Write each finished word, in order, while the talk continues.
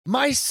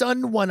My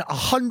son won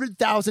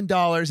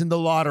 $100,000 in the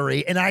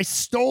lottery and I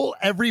stole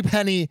every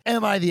penny.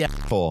 Am I the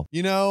asshole?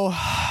 You know,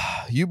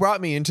 you brought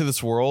me into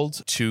this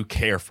world to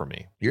care for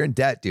me. You're in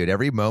debt, dude.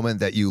 Every moment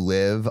that you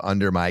live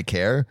under my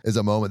care is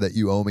a moment that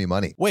you owe me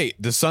money. Wait,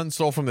 the son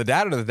stole from the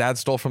dad or the dad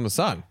stole from the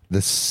son?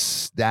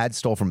 The dad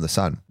stole from the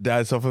son.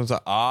 Dad stole from the son.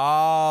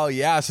 Oh,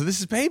 yeah. So this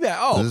is payback.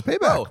 Oh, this is payback.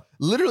 Bro,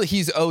 literally,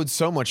 he's owed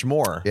so much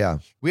more. Yeah.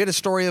 We had a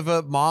story of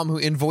a mom who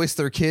invoiced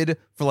their kid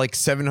for like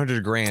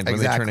 $700,000 when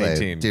they turn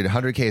 18. Dude,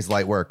 100K is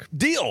light work.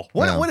 Deal.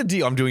 What a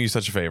deal. I'm doing you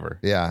such a favor.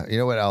 Yeah. You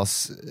know what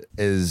else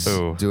is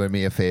doing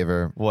me a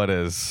favor? What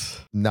is?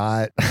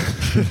 Not.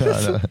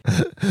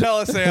 Tell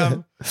us,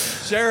 Sam.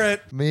 Share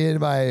it. Me and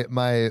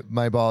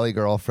my Bali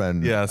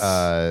girlfriend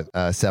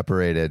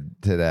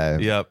separated today.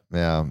 Yep.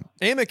 Yeah.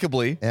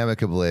 Amicably.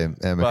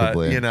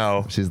 But, you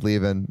know. She's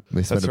leaving.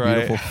 We spent a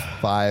beautiful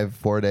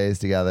 4 days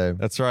together.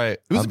 That's right.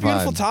 It was a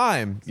beautiful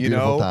time.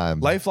 Beautiful time.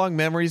 Lifelong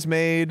memories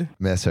made.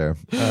 Miss her.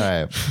 All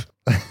right.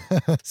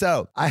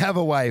 So I have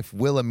a wife,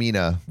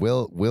 Wilhelmina.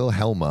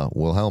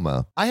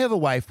 I have a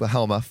wife,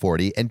 Wilhelma,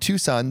 40, and two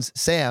sons,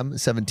 Sam,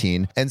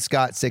 17, and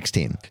Scott,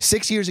 16.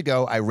 6 years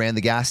ago, I ran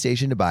the gas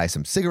station to buy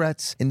some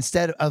cigarettes.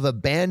 Instead of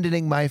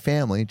abandoning my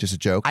family, just a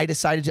joke, I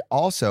decided to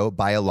also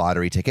buy a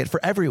lottery ticket for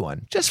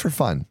everyone, just for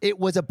fun. It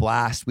was a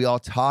blast. We all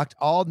talked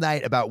all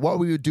night about what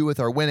we would do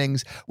with our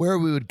winnings, where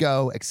we would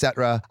go,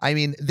 etc. I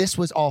mean, this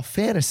was all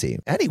fantasy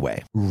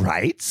anyway,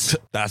 right?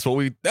 That's what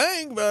we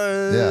think,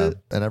 man. Yeah,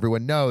 and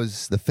everyone knows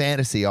the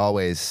fantasy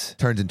always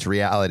turns into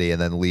reality and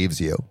then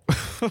leaves you.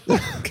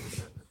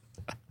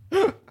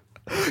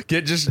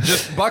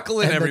 Just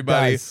buckle in,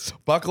 everybody.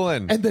 Buckle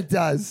in. And it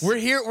does. We're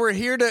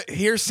here to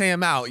hear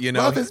Sam out, you know.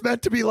 Love is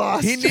meant to be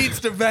lost. He needs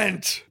to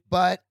vent.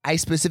 But I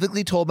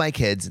specifically told my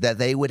kids that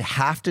they would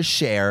have to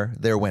share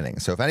their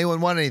winnings. So if anyone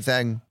won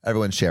anything,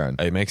 everyone's sharing.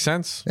 It makes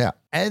sense. Yeah.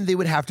 And they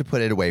would have to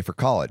put it away for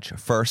college,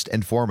 first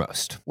and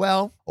foremost.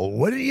 Well,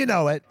 wouldn't you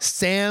know it,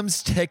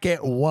 Sam's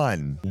ticket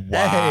won.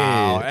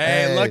 Wow.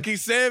 Hey, lucky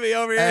Sammy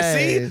over here.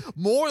 Hey. See,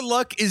 more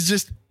luck is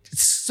just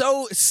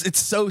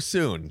it's so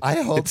soon.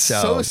 I hope it's so.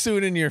 So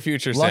soon in your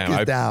future, Luck Sam.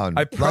 Is down.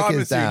 I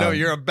promise you. No,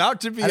 you're about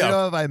to be I don't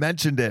know if I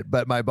mentioned it,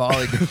 but my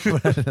Bali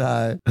girlfriend and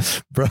I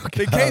broke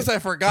In up. case I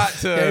forgot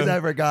to. In case I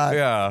forgot.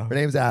 Yeah. Her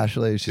name's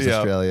Ashley. She's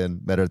Australian.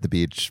 Met her at the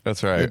beach.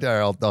 That's right.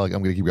 I'm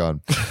going to keep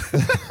going.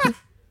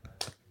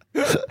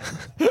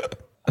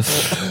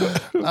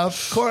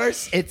 Of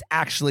course, it's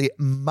actually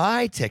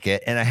my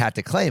ticket and I had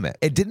to claim it.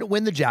 It didn't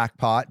win the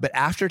jackpot, but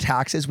after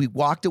taxes, we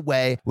walked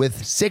away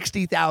with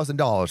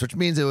 $60,000, which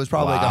means it was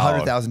probably like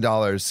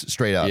 $100,000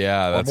 straight up.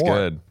 Yeah, that's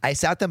good. I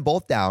sat them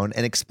both down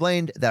and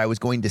explained that I was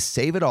going to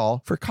save it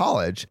all for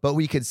college, but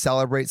we could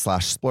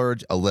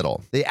celebrate/splurge a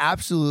little. They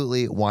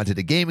absolutely wanted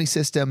a gaming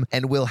system,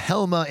 and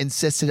Wilhelma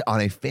insisted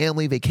on a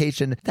family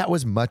vacation that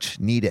was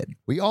much needed.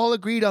 We all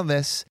agreed on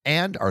this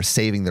and are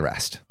saving the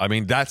rest. I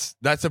mean, that's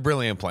a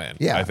brilliant plan.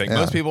 Yeah, I think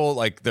most people,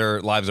 like, their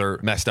lives are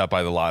messed up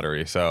by the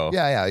lottery. So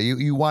yeah,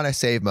 you want to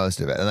save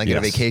most of it, and like a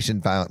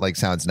vacation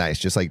sounds nice.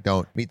 Just like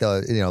don't meet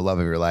the love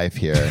of your life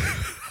here,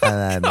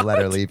 and then let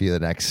her leave you the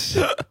next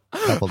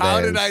couple days.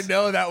 How did I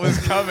know that was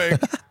coming?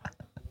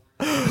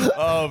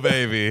 Oh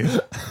baby,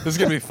 this is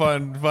gonna be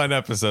fun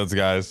episodes,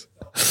 guys.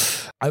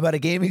 I bought a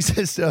gaming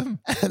system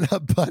and a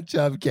bunch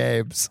of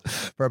games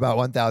for about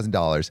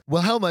 $1,000.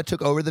 Wilhelma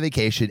took over the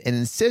vacation and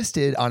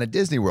insisted on a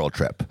Disney World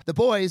trip. The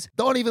boys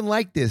don't even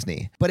like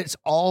Disney, but it's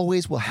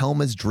always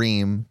Wilhelma's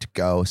dream to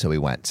go, so we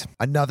went.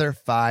 Another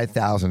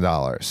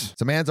 $5,000.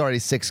 So man's already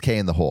 $6K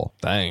in the hole.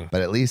 Dang.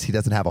 But at least he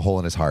doesn't have a hole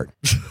in his heart.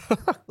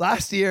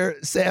 Last year,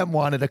 Sam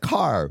wanted a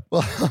car.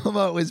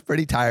 Wilhelma was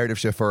pretty tired of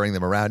chauffeuring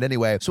them around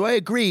anyway, so I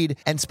agreed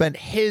and spent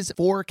his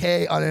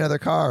 $4K on another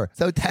car.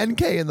 So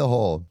 $10K in the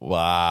hole.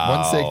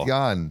 Wow. $1,600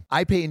 gone.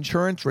 I pay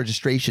insurance,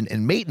 registration,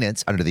 and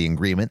maintenance under the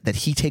agreement that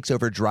he takes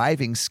over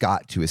driving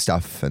Scott to his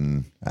stuff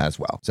and as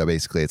well. So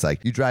basically, it's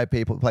like you drive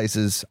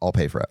places, I'll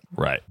pay for it.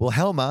 Right.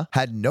 Wilhelma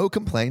had no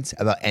complaints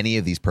about any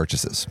of these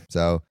purchases.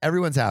 So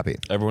everyone's happy.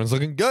 Everyone's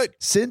looking good.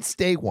 Since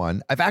day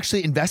one, I've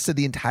actually invested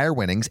the entire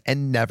winnings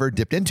and never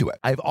dipped into it.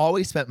 I've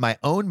always spent my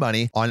own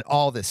money on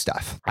all this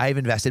stuff. I've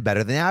invested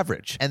better than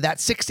average. And that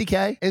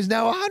 $60K is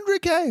now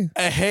 $100K.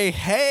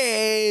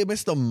 Hey,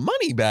 Mr.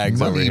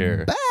 Moneybags over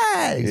here.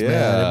 Bags,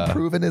 man.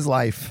 Improving his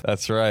life.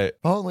 That's right.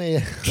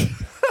 Only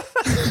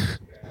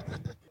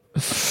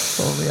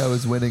I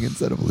was winning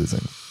instead of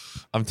losing.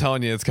 I'm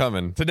telling you, it's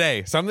coming.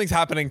 Today. Something's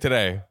happening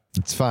today.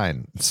 It's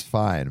fine.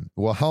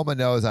 Wilhelma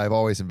knows I've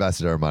always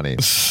invested our money.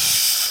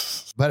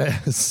 But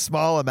a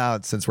small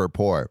amount since we're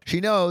poor.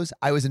 She knows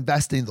I was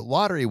investing the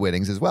lottery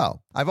winnings as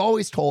well. I've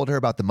always told her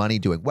about the money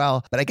doing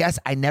well, but I guess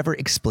I never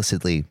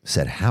explicitly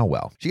said how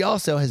well. She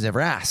also has never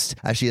asked,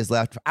 as she has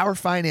left our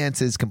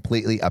finances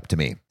completely up to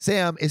me.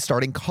 Sam is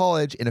starting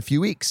college in a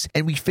few weeks,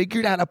 and we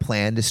figured out a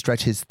plan to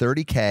stretch his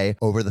 $30K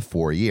over the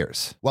 4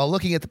 years. While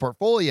looking at the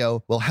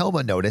portfolio,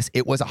 Wilhelma noticed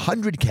it was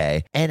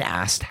 $100K and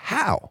asked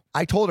how.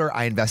 I told her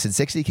I invested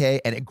 $60K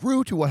and it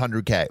grew to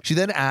 $100K. She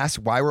then asked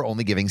why we're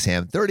only giving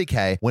Sam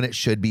 $30K when it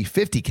should be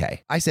 $50K.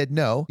 I said,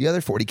 no, the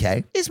other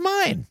 $40K is mine.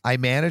 fine. I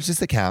managed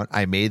this account.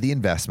 I made the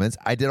investments.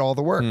 I did all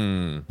the work.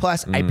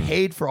 Plus, I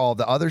paid for all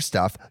the other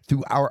stuff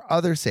through our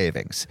other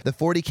savings. The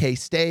 40K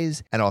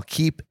stays, and I'll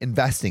keep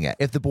investing it.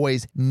 If the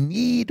boys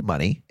need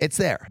money, it's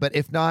there. But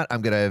if not,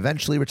 I'm going to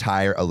eventually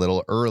retire a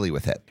little early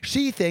with it.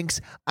 She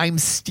thinks I'm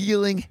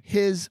stealing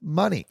his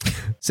money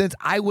since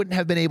I wouldn't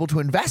have been able to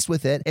invest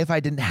with it if I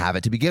didn't have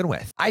it to begin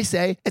with. I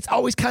say it's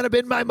always kind of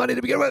been my money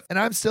to begin with, and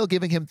I'm still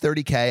giving him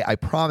 30K I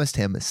promised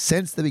him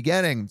since the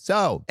beginning.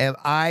 So am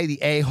I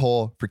the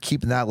a-hole for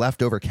keeping that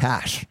leftover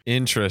cash?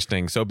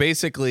 Interesting. So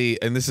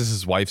basically, and this is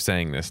his wife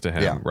saying this to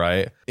him,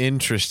 right?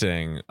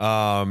 Interesting.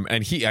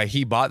 And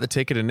he bought the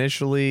ticket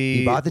initially.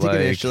 He bought the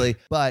ticket initially,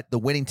 but the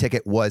winning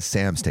ticket was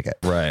Sam's ticket.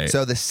 Right.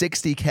 So the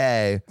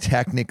 60K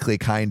technically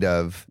kind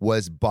of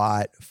was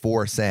bought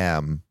for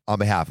Sam on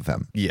behalf of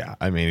him. Yeah.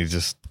 I mean,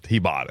 he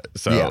bought it.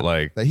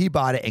 So but he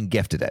bought it and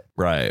gifted it.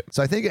 Right.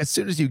 So I think as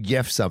soon as you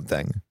gift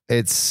something,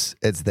 it's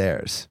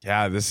theirs.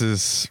 Yeah. This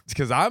is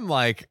because I'm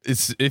like,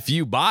 it's if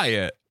you buy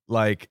it,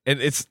 like, and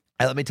it's.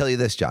 Let me tell you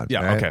this, John.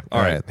 Yeah. Right? Okay.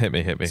 All right.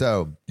 Hit me.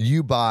 So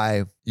you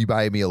buy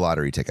me a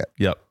lottery ticket.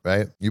 Yep.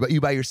 Right.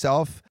 You buy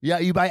yourself. Yeah.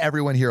 You buy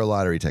everyone here a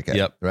lottery ticket.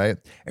 Yep. Right.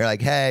 You're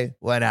like, hey,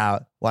 went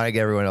out. Want to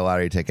give everyone a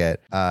lottery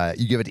ticket.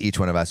 You give it to each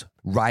one of us.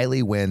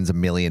 Riley wins $1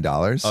 million.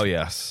 Oh,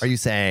 yes. Are you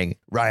saying,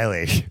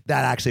 Riley,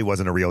 that actually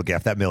wasn't a real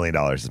gift? That $1 million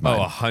is mine.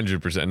 Oh,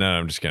 100%. No,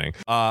 I'm just kidding.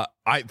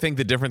 I think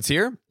the difference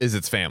here is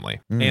it's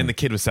family and the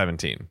kid was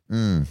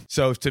 17.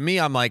 So to me,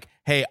 I'm like,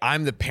 hey,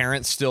 I'm the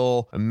parent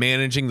still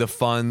managing the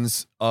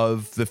funds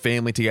of the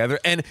family together.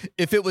 And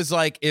if it was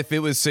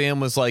Sam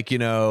was like,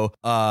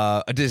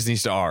 a Disney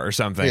star or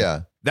something.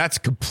 Yeah. That's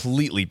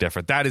completely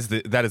different. That is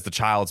the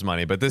child's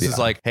money. But this is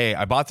like, hey,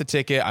 I bought the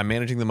ticket. I'm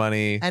managing the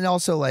money. And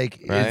also,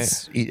 like, I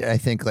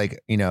think,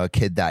 like, a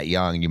kid that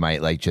young, you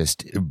might like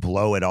just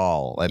blow it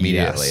all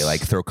immediately. Yes.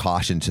 Like throw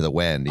caution to the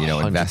wind.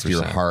 100%. Invest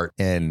your heart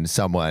in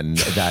someone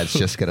that's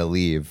just gonna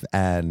leave.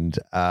 And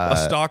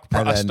a stock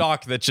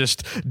that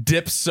just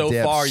dips so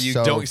far you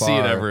don't see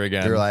it ever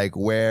again. You're like,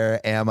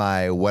 where am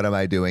I? What am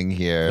I doing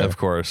here? Of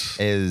course.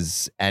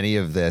 Is any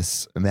of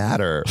this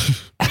matter?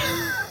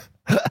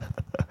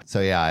 So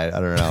yeah, I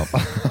don't know.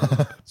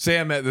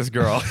 Sam met this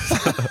girl.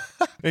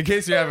 In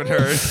case you haven't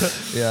heard.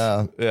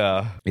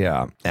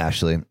 Yeah.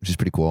 Ashley, she's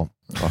pretty cool.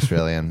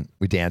 Australian.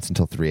 We danced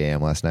until 3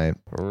 a.m. last night.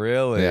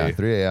 Really? Yeah,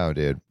 3 a.m.,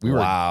 dude. We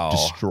were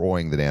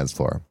destroying the dance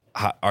floor.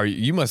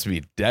 You must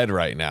be dead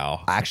right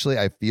now. Actually,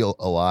 I feel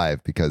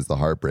alive because the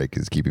heartbreak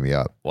is keeping me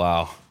up.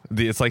 Wow.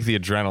 It's like the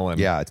adrenaline.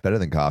 Yeah, it's better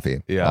than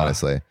coffee. Yeah.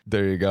 Honestly.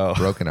 There you go.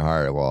 Broken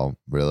heart will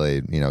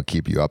really,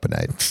 keep you up at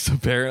night.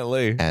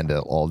 Apparently. And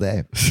all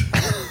day.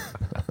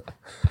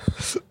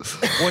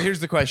 Well, here's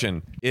the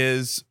question.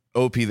 Is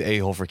OP the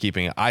a-hole for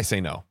keeping it? I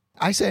say no.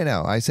 I say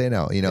no.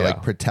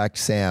 Like protect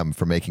Sam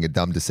from making a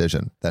dumb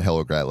decision that he'll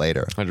regret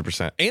later.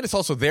 100%. And it's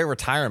also their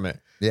retirement.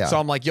 Yeah. So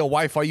I'm like, yo,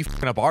 wife, why are you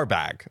fucking up our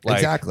bag? Like,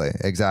 Exactly.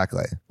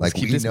 Like,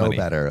 we know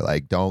better.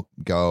 Like, don't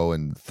go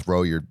and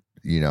throw your,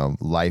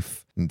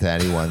 life into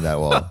anyone that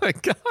will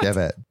give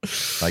it.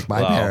 Like,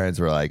 my parents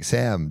were like,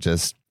 Sam,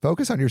 just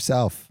focus on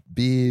yourself.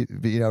 Be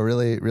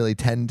really, really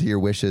tend to your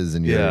wishes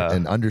and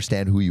and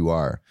understand who you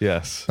are.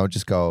 Yes. Don't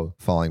just go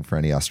falling for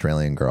any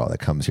Australian girl that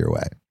comes your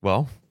way.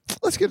 Well,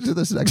 let's get into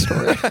this next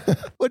story.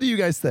 What do you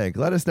guys think?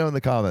 Let us know in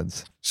the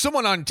comments.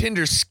 Someone on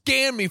Tinder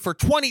scammed me for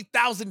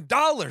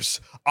 $20,000.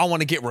 I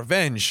want to get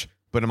revenge,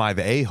 but am I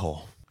the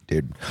a-hole?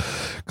 Dude,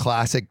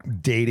 classic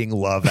dating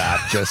love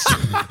app, just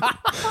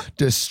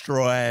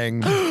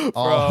destroying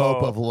all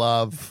hope of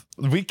love.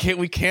 We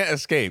can't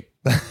escape.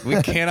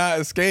 We cannot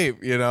escape,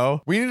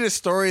 We need a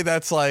story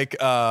that's like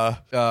why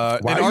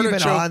are you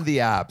even on the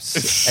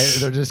apps?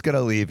 And they're just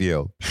gonna leave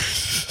you.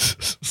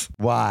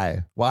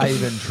 Why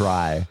even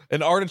try?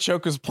 An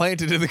artichoke was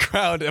planted in the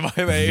ground. Am I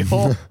the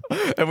a-hole?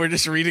 And we're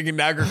just reading an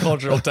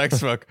agricultural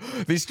textbook.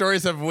 These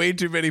stories have way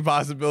too many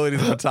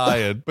possibilities of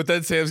tie-in. But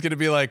then Sam's gonna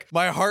be like,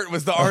 my heart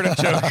was the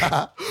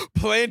artichoke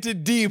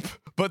planted deep,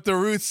 but the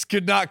roots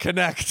could not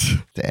connect.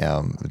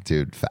 Damn,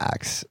 dude,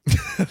 facts.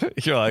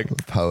 You're like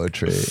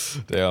poetry.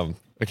 Damn.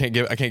 I can't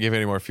give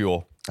any more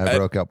fuel. I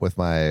broke up with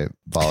my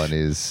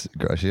Balinese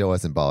girl. She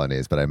wasn't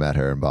Balinese, but I met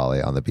her in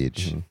Bali on the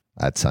beach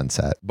at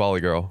sunset.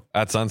 Bali girl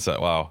at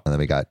sunset. Wow. And then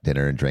we got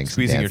dinner and drinks.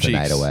 Squeezing and your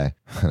danced cheeks. the night away.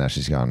 And now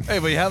she's gone. Hey,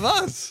 but you have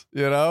us,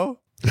 Yeah.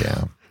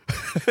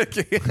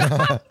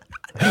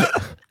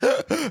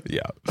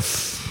 Yeah.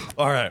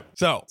 All right.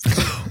 So,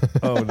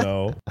 oh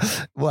no.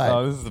 What?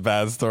 Oh, this is a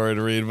bad story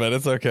to read, but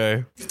it's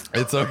okay.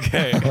 It's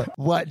okay.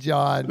 What,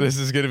 John? This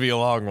is going to be a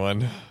long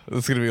one.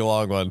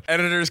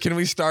 Editors, can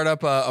we start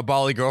up a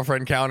Bali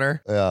girlfriend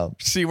counter? Yeah.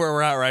 See where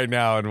we're at right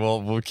now, and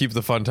we'll keep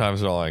the fun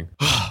times rolling.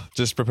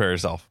 Just prepare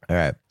yourself. All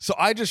right. So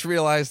I just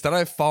realized that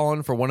I've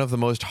fallen for one of the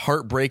most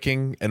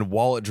heartbreaking and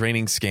wallet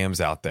draining scams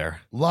out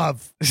there.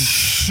 Love.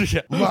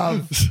 Yeah.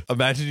 Love.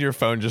 Imagine your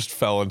phone just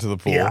fell into the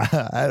pool.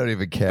 Yeah, I don't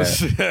even care.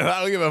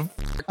 I don't give a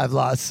I've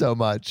lost so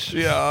much.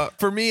 Yeah.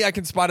 For me, I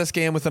can spot a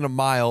scam within a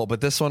mile,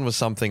 but this one was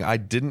something I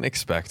didn't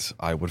expect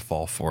I would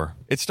fall for.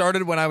 It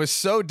started when I was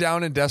so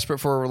down and desperate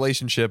for a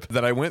relationship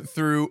that I went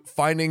through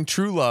finding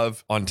true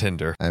love on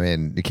Tinder. I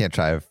mean, you can't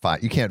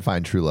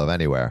find true love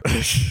anywhere.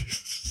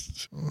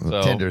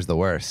 So, Tinder's the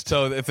worst.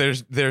 So if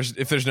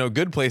there's no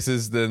good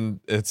places,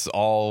 then it's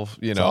all,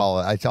 you know.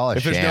 It's all a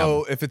if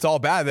sham. If it's all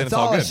bad, then it's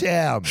all a good.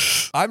 sham.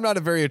 I'm not a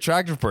very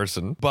attractive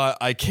person, but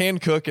I can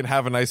cook and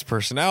have a nice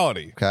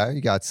personality. Okay, you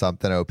got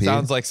something, OP.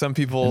 Sounds like some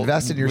people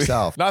invest in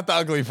yourself. Not the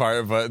ugly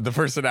part, but the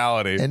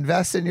personality.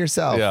 Invest in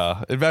yourself.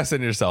 Yeah, invest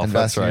in yourself.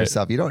 Invest That's in right.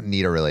 yourself. You don't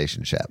need a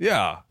relationship.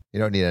 Yeah, You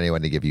don't need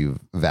anyone to give you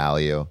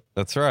value.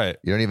 that's right.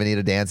 You don't even need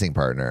a dancing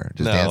partner.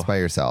 Just No. dance by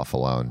yourself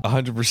alone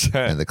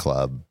 100%. in the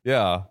club.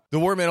 Yeah. The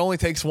worm, it only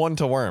takes one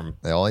to worm.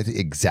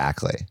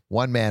 Exactly.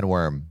 One man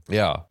worm.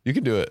 Yeah. You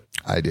can do it.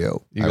 I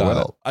do. You I got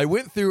will. it. I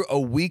went through a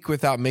week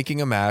without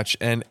making a match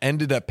and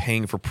ended up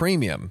paying for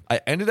premium. I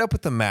ended up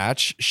with the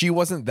match. She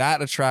wasn't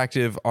that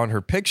attractive on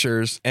her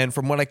pictures, and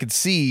from what I could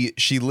see,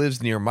 she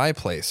lives near my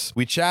place.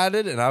 We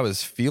chatted, and I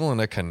was feeling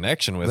a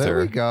connection with There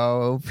her. we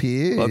go, OP.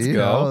 Let's You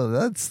go.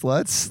 know, let's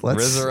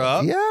Riz her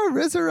up? Yeah,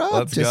 riz her up.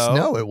 Let's Just go.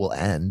 know it will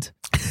end.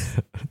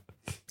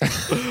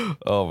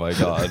 Oh my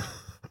God.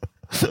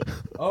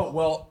 Oh,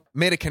 well,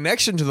 made a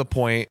connection to the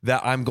point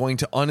that I'm going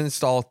to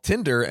uninstall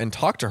Tinder and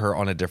talk to her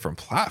on a different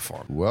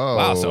platform. Whoa.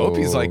 Wow. So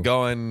Opie's like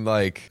going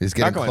like, He's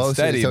getting not going closer.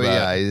 steady, So but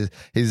yeah,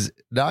 he's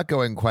not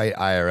going quite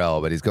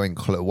IRL, but he's going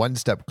one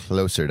step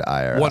closer to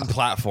IRL. one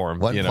platform.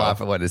 One you know?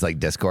 platform. What is like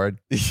Discord?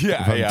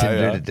 Yeah. From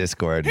Tinder Yeah. to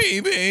Discord. Hey,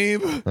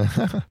 babe.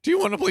 Do you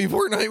want to play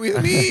Fortnite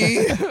with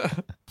me?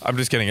 I'm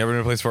just kidding.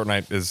 Everyone who plays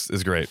Fortnite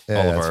is great. Yeah,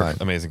 All of that's our fine.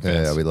 amazing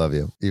fans. Yeah, we love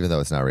you, even though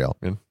it's not real.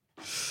 Yeah.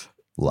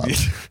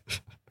 Love.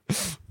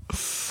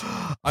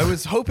 I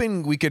was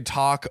hoping we could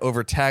talk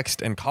over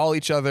text and call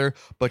each other,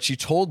 but she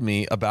told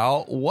me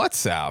about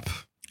WhatsApp.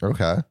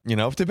 Okay. You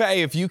know, to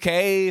pay a few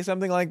K,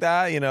 something like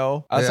that, you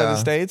know, outside the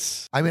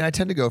States. I mean, I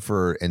tend to go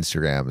for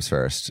Instagrams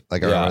first.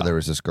 Like, I Yeah. remember there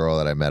was this girl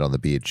that I met on the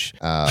beach,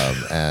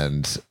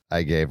 and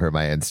I gave her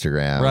my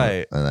Instagram.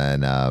 Right. And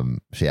then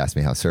she asked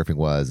me how surfing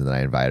was, and then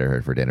I invited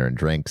her for dinner and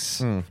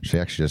drinks. She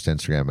actually just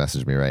Instagram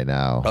messaged me right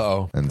now.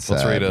 Uh-oh. And said,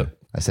 Let's read it.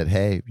 I said,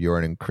 hey, you're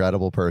an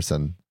incredible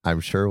person. I'm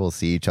sure we'll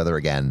see each other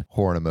again.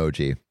 Horn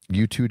emoji.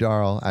 You too,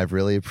 Darl. I've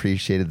really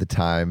appreciated the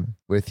time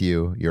with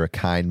you. You're a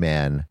kind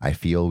man. I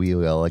feel we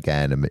will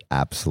again.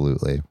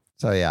 Absolutely.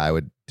 So yeah, I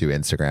would do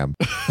Instagram.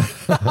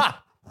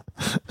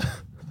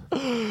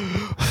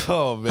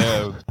 Oh,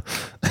 man.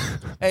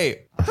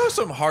 Hey, throw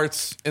some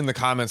hearts in the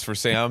comments for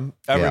Sam.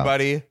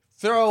 Everybody,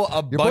 throw a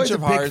Your bunch boy's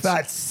of a hearts. big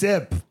fat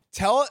simp.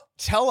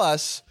 Tell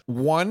us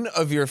one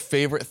of your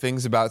favorite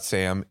things about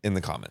Sam in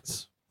the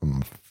comments.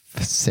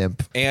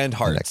 Simp And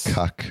hearts. and a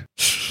cuck.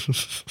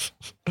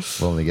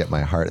 Will only get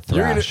my heart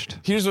thrashed.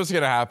 Here's what's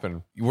gonna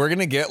happen. We're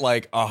gonna get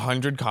like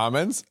 100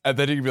 comments, and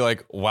then you can be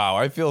like, "Wow,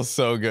 I feel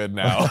so good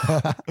now."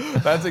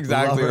 That's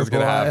exactly Lover what's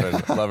gonna boy.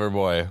 happen. Lover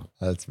boy.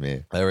 That's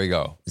me. There we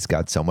go. He's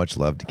got so much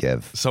love to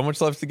give. So much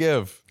love to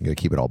give I'm gonna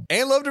keep it all.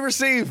 and love to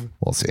receive.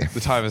 We'll see. The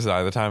time is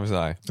nigh. The time is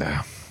nigh.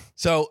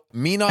 So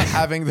me not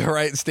having the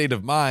right state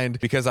of mind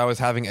because I was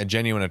having a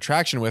genuine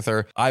attraction with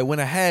her, I went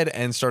ahead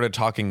and started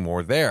talking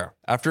more there.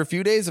 After a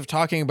few days of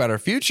talking about our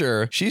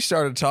future, she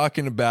started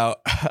talking about,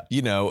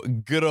 you know,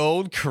 good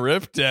old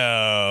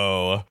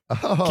crypto.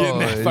 Getting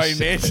that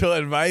financial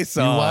advice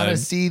on. You want to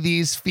see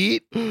these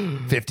feet?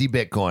 50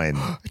 Bitcoin.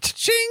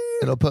 Cha-ching!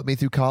 It'll put me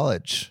through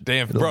college.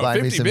 Damn, It'll bro, buy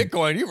me 50 some-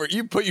 Bitcoin,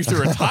 you put you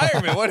through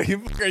retirement. What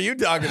are you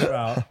talking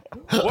about?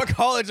 What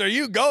college are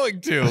you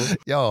going to?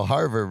 Yo,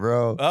 Harvard,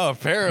 bro. Oh,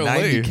 apparently.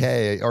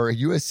 90K or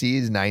USC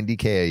is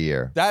 90K a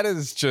year. That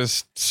is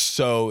just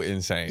so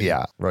insane.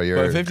 Yeah, bro.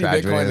 You're But 50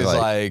 graduating Bitcoin is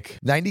like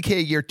 90K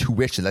a year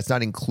tuition. That's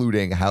not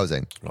including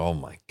housing. oh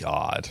my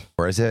God.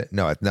 Or is it?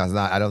 No, it's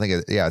not. I don't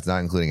think it's not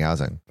including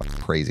housing.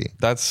 Crazy.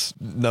 That's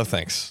no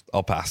thanks.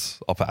 I'll pass.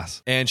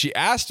 And she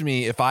asked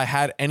me if I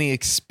had any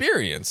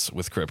experience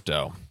with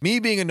crypto. Me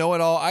being a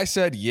know-it-all, I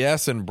said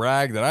yes and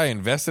bragged that I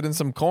invested in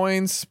some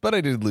coins, but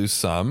I did lose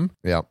some.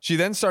 Yeah. She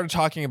then started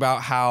talking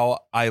about how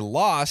I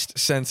lost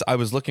since I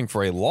was looking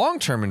for a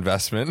long-term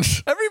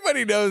investment.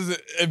 Everybody knows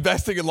that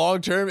investing in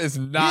long-term is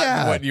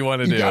not what you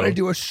want to do. You got to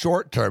do a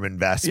short-term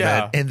investment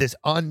Yeah. in this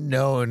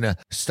unknown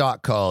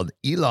stock called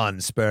Elon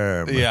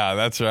Sperm. Yeah,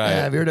 that's right.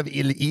 Have you heard of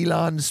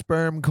Elon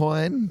Sperm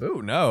coin? Oh,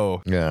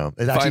 no. Yeah.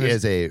 It Find actually us-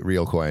 is a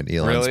real coin,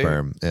 Elon Really?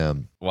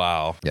 Sperm.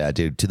 Wow. Yeah,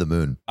 dude, to the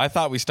moon. I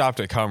thought we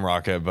stopped at cum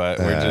rocket, but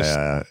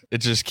it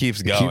just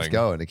keeps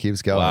going. It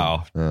keeps going.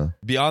 Wow. Yeah.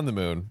 Beyond the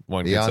moon,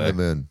 one could Beyond say. the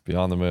moon.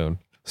 Beyond the moon.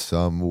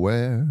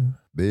 Somewhere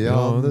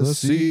beyond the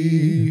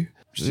sea,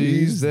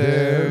 she's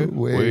there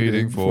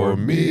waiting for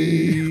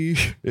me.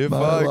 me if My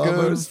I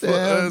lover could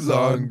stands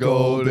on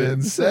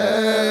golden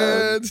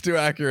sands. Too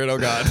accurate. Oh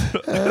God.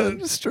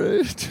 And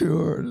straight to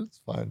her.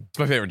 It's fine. It's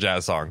my favorite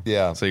jazz song.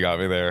 Yeah. So you got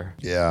me there.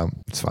 Yeah,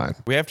 it's fine.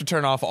 We have to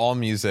turn off all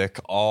music,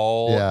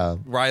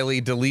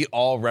 Riley, delete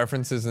all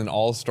references and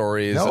all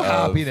stories. No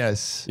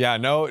happiness. Yeah,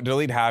 no,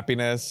 delete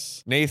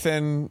happiness.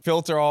 Nathan,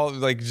 filter all,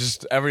 like,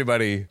 just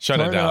everybody shut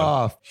Turn it down. it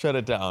off. Shut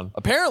it down.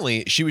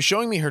 Apparently, she was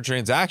showing me her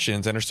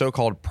transactions and her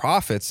so-called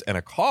profits and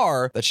a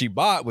car that she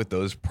bought with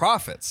those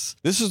profits.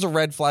 This is a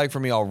red flag for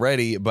me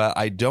already, but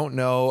I don't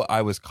know.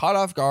 I was caught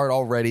off guard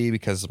already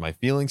because of my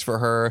feelings for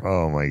her.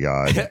 Oh my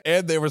God.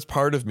 And there was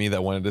part of me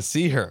that wanted to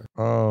see her.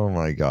 Oh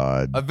my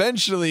God.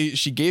 Eventually,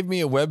 she gave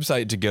me a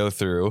website to go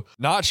through.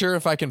 Not sure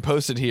if I can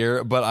post it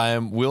here, but I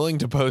am willing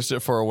to post it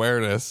for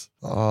awareness.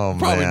 Oh,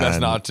 Probably man. best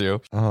not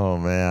to. Oh,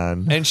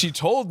 man. And she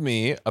told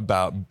me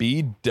about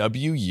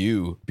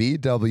BWU.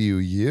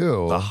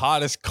 BWU. The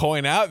hottest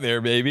coin out there,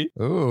 baby.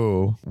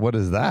 Ooh, what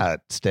does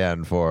that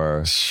stand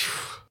for?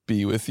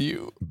 Be with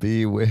you.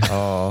 Be with.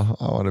 Oh,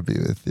 I want to be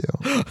with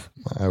you.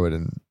 I would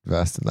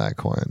invest in that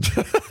coin.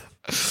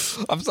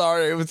 I'm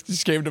sorry. It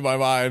just came to my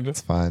mind. It's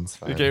fine. It's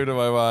fine. It came to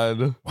my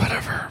mind.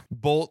 Whatever.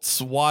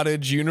 Bolt's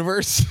wattage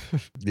universe.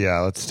 Yeah,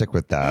 let's stick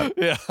with that.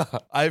 Yeah.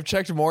 I've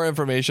checked more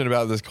information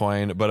about this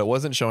coin, but it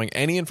wasn't showing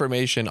any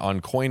information on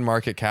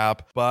CoinMarketCap.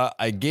 But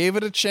I gave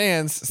it a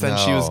chance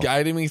since she was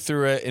guiding me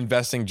through it,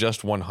 investing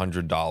just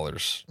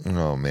 $100.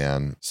 Oh,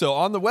 man. So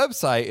on the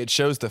website, it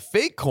shows the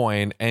fake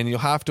coin, and you'll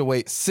have to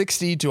wait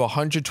 60 to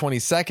 120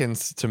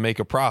 seconds to make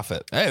a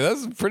profit. Hey,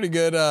 that's pretty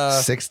good.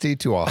 60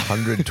 to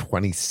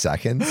 120 seconds?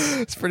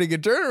 It's pretty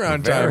good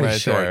turnaround time Very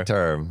right short there.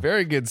 term.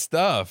 Very good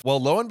stuff. Well,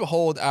 lo and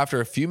behold,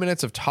 after a few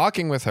minutes of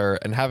talking with her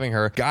and having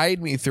her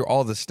guide me through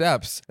all the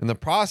steps, in the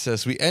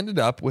process, we ended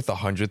up with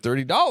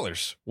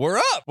 $130. We're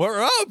up.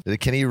 We're up.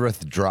 Can he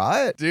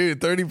withdraw it? Dude,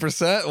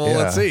 30%? Well, Yeah.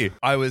 let's see.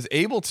 I was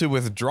able to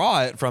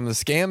withdraw it from the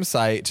scam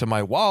site to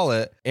my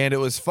wallet, and it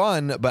was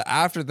fun. But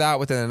after that,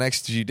 within the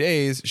next few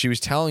days, she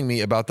was telling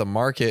me about the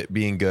market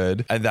being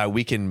good and that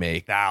we can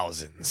make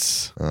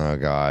thousands. Oh,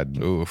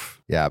 God. Oof.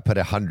 Yeah, put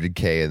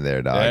 100K in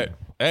there, dog.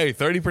 Hey,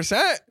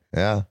 30%.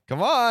 Yeah.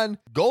 Come on.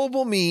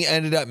 Gullible me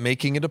ended up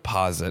making a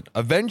deposit.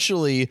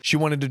 Eventually, she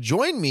wanted to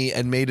join me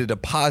and made a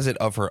deposit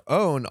of her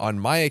own on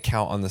my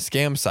account on the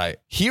scam site.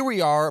 Here we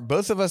are,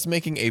 both of us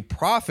making a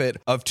profit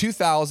of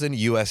 2,000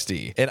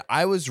 USD. And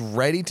I was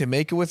ready to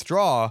make a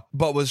withdrawal,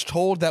 but was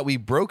told that we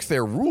broke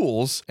their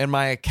rules and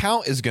my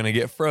account is going to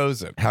get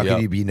frozen. How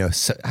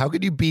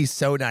could you be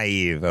so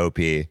naive, OP?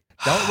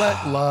 Don't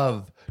let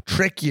love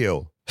trick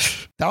you.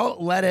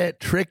 Don't let it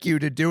trick you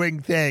to doing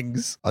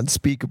things,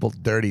 unspeakable,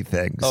 dirty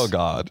things. Oh,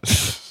 God.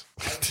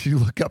 Do you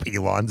look up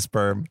Elon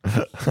sperm?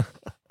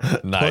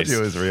 Nice. Told you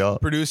it was real.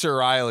 Producer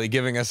Riley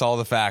giving us all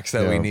the facts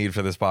that we need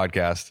for this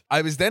podcast.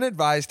 I was then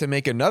advised to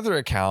make another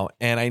account,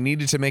 and I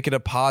needed to make a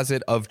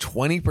deposit of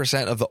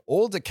 20% of the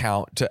old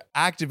account to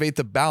activate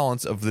the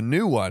balance of the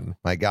new one.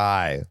 My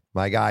guy,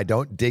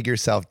 don't dig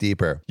yourself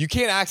deeper. You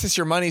can't access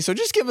your money, so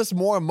just give us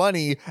more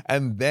money,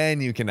 and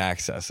then you can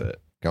access it.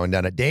 Going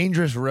down a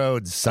dangerous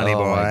road, sonny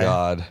boy. Oh my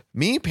God.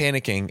 Me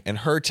panicking and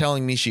her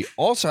telling me she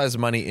also has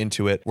money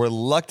into it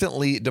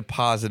reluctantly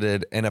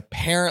deposited, and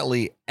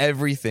apparently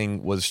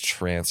everything was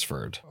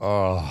transferred.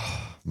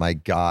 Oh, my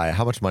guy.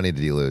 How much money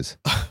did he lose?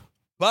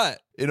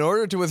 But in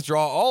order to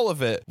withdraw all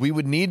of it, we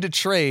would need to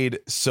trade,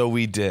 so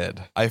we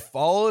did. I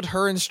followed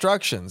her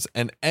instructions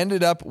and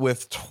ended up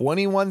with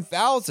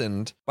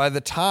 21,000 by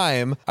the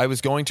time I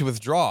was going to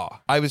withdraw.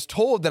 I was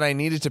told that I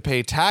needed to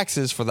pay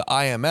taxes for the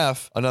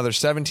IMF, another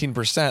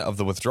 17% of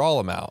the withdrawal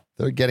amount.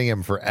 They're getting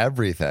him for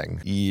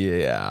everything.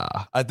 Yeah.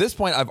 At this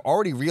point, I've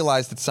already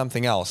realized it's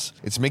something else.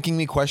 It's making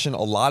me question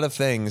a lot of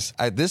things.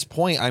 At this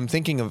point, I'm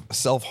thinking of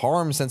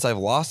self-harm since I've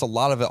lost a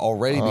lot of it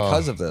already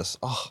because of this.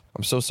 Oh,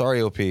 I'm so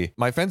sorry, OP.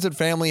 My friends and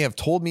family have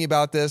told me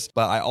about this,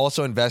 but I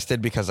also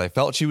invested because I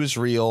felt she was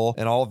real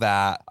and all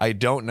that. I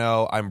don't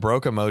know. I'm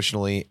broke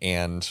emotionally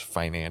and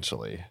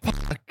financially.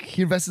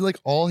 He invested like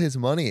all his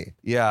money.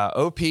 Yeah,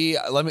 OP,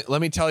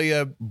 let me tell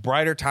you,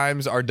 brighter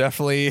times are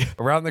definitely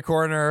around the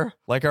corner.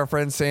 Like our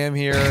friend Sam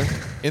here.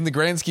 In the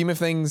grand scheme of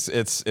things,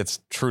 it's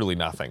truly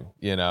nothing,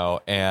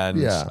 and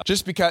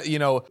just because,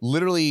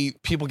 literally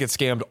people get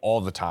scammed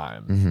all the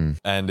time.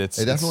 And it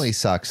definitely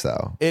sucks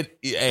though. It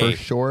for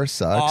sure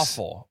sucks.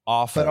 Awful.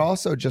 But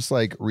also just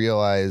like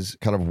realize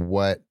kind of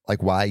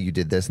why you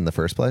did this in the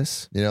first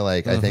place.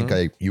 I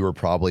think you were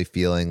probably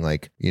feeling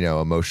like,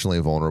 emotionally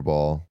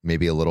vulnerable,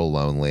 maybe a little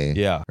lonely.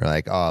 Yeah.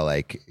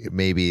 Or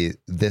maybe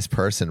this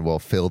person will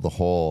fill the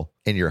hole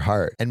in your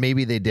heart. And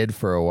maybe they did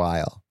for a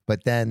while.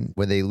 But then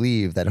when they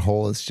leave, that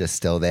hole is just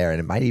still there, and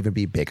it might even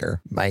be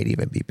bigger.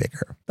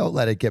 Don't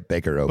let it get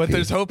bigger, OP. But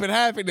there's hope and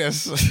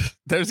happiness.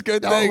 There's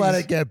good things. Don't let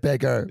it get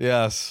bigger.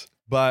 Yes.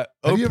 But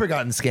have you ever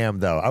gotten scammed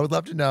though? I would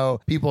love to know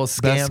people's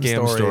scam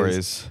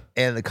stories.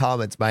 And in the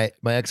comments, my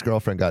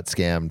ex-girlfriend got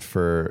scammed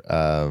for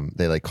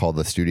they called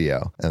the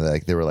studio,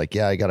 and they were like,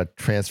 yeah, I got to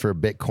transfer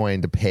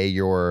Bitcoin to pay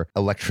your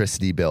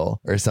electricity bill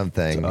or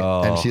something.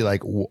 And she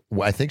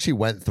I think she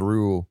went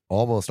through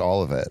almost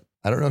all of it.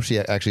 I don't know if she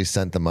actually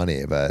sent the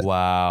money, but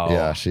wow.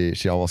 Yeah,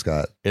 she almost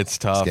got it's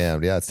tough.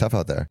 scammed. Yeah, it's tough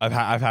out there. I've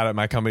had it at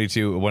my company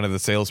too. One of the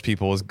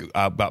salespeople was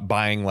about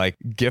buying like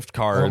gift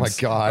cards Oh my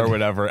God. or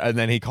whatever. And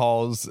then he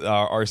calls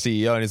our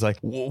CEO and he's like,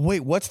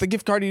 wait, what's the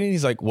gift card you need?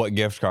 He's like, what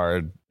gift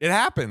card? It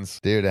happens.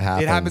 Dude, it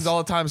happens. It happens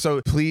all the time.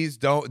 So please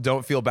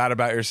don't feel bad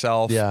about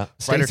yourself. Yeah.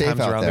 Stay Brighter safe times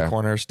out around there. the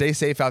corner. Stay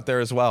safe out there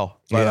as well.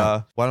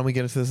 But why don't we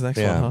get into this next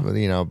one? Huh? But,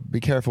 you know,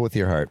 be careful with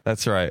your heart.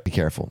 That's right. Be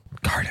careful.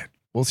 Guard it.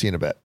 We'll see you in a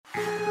bit.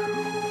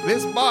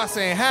 This boss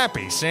ain't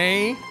happy,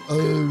 see?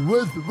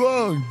 What's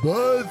wrong,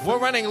 bud? We're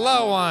running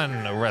low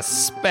on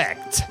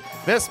respect.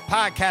 This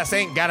podcast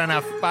ain't got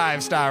enough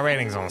 5-star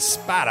ratings on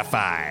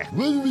Spotify.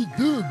 What do we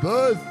do,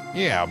 bud?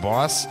 Yeah,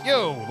 boss.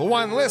 You, the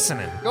one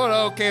listening. Go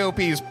to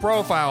OKOP's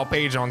profile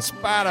page on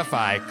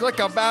Spotify. Click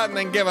about and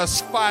then give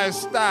us 5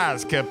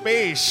 stars,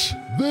 capiche?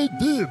 They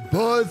did,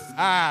 boss.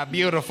 Ah,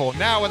 beautiful.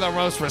 Now we're the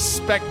most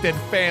respected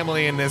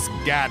family in this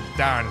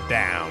goddamn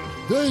town.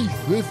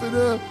 Thanks,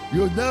 listener.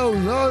 You're now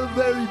an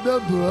honorary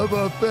member of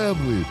our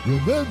family.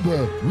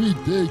 Remember, we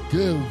take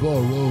care of our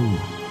own.